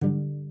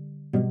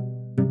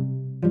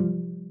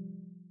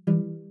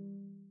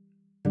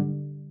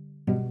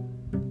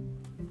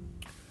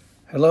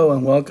Hello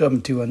and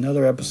welcome to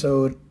another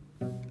episode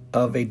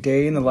of A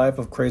Day in the Life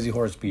of Crazy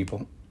Horse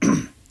People.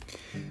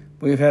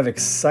 We've had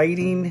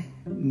exciting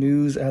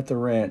news at the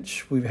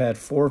ranch. We've had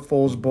 4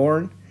 foals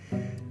born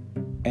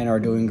and are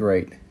doing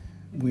great.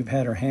 We've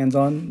had our hands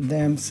on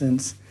them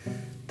since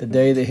the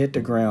day they hit the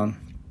ground.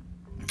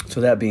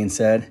 So that being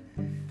said,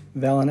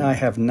 Val and I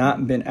have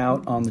not been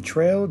out on the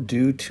trail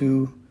due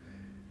to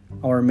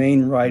our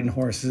main riding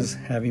horses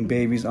having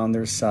babies on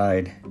their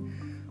side.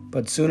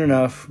 But soon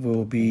enough,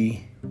 we'll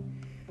be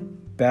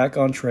back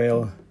on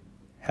trail,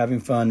 having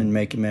fun and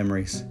making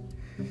memories.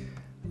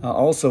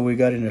 Also, we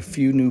got in a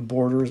few new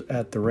boarders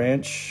at the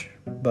ranch,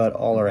 but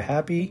all are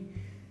happy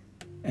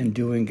and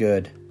doing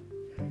good.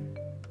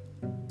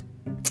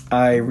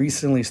 I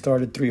recently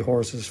started 3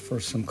 horses for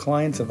some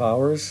clients of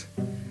ours,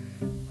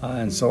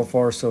 and so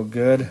far so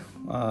good.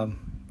 I'm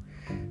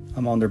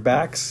on their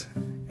backs,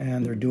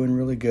 and they're doing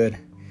really good.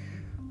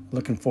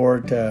 Looking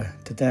forward to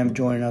them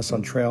joining us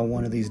on trail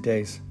one of these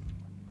days.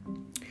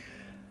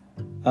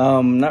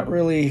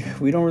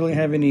 We don't really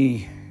have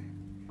any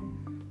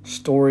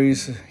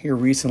stories here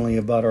recently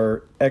about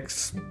our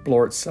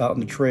exploits out on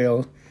the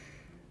trail.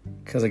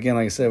 Because again,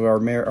 like I said,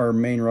 our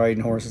main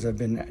riding horses have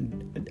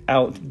been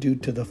out due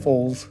to the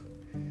foals.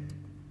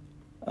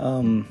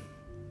 But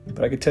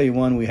I could tell you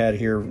one we had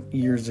here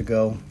years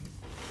ago.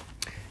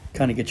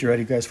 Kind of get you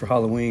ready, guys, for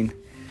Halloween.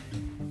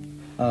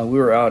 We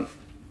were out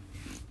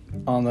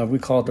on we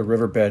call it the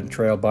Riverbed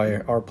Trail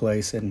by our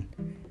place, and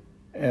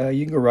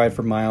you can go ride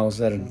for miles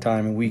at a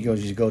time, and we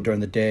just go during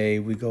the day,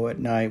 we go at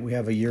night. We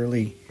have a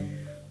yearly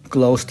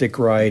glow stick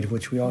ride,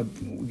 which we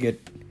get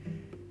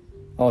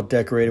all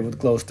decorated with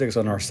glow sticks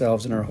on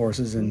ourselves and our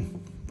horses, and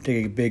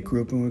take a big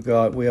group, and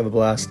we have a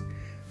blast.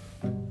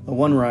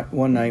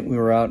 One night we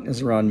were out, it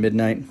was around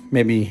midnight,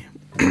 maybe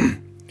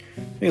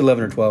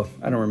 11 or 12,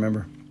 I don't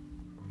remember.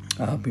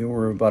 We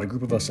were about a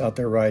group of us out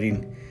there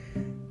riding.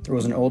 There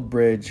was an old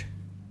bridge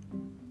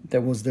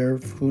that was there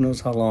for who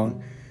knows how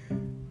long,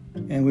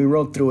 and we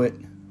rode through it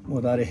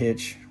without a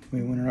hitch.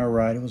 We went on our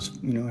ride. It was,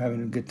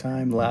 having a good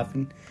time,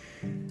 laughing.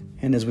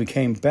 And as we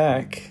came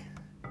back,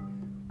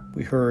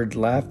 we heard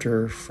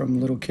laughter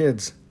from little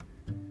kids.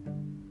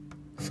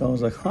 So I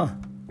was like, huh.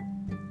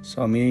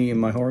 So me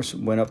and my horse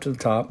went up to the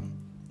top.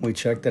 We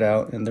checked it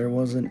out, and there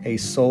wasn't a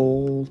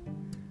soul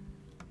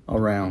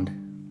around.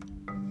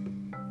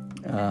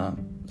 I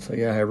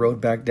rode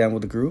back down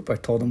with the group. I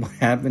told them what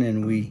happened,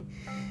 and we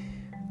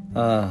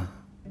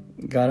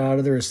got out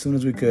of there as soon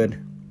as we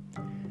could.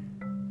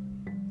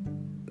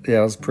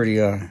 Yeah, it was pretty,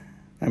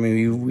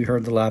 we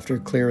heard the laughter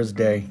clear as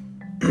day.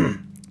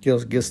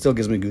 Still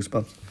gives me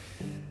goosebumps.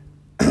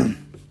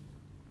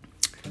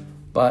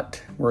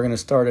 But we're going to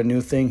start a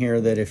new thing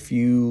here that if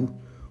you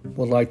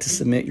would like to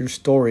submit your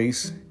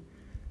stories,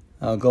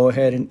 go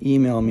ahead and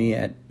email me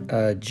at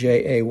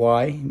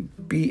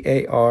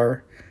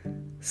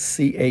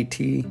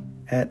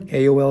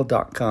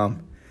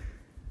jaybarcat@aol.com.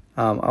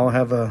 I'll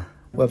have a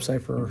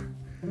website for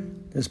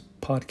this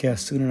podcast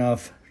soon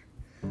enough.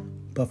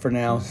 But for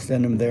now,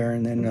 send them there,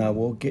 and then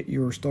we'll get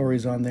your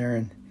stories on there.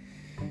 And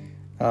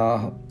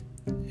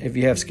if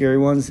you have scary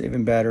ones,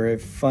 even better.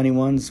 If funny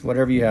ones,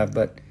 whatever you have.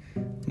 But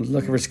I'm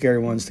looking for scary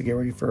ones to get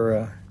ready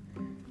for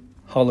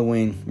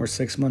Halloween. We're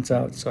 6 months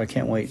out, so I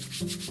can't wait.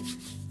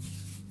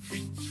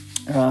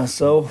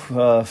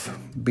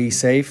 Be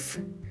safe.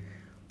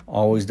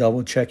 Always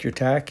double check your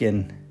tack,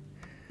 and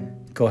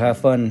go have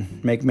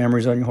fun. Make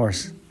memories on your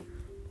horse.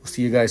 We'll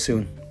see you guys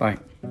soon. Bye.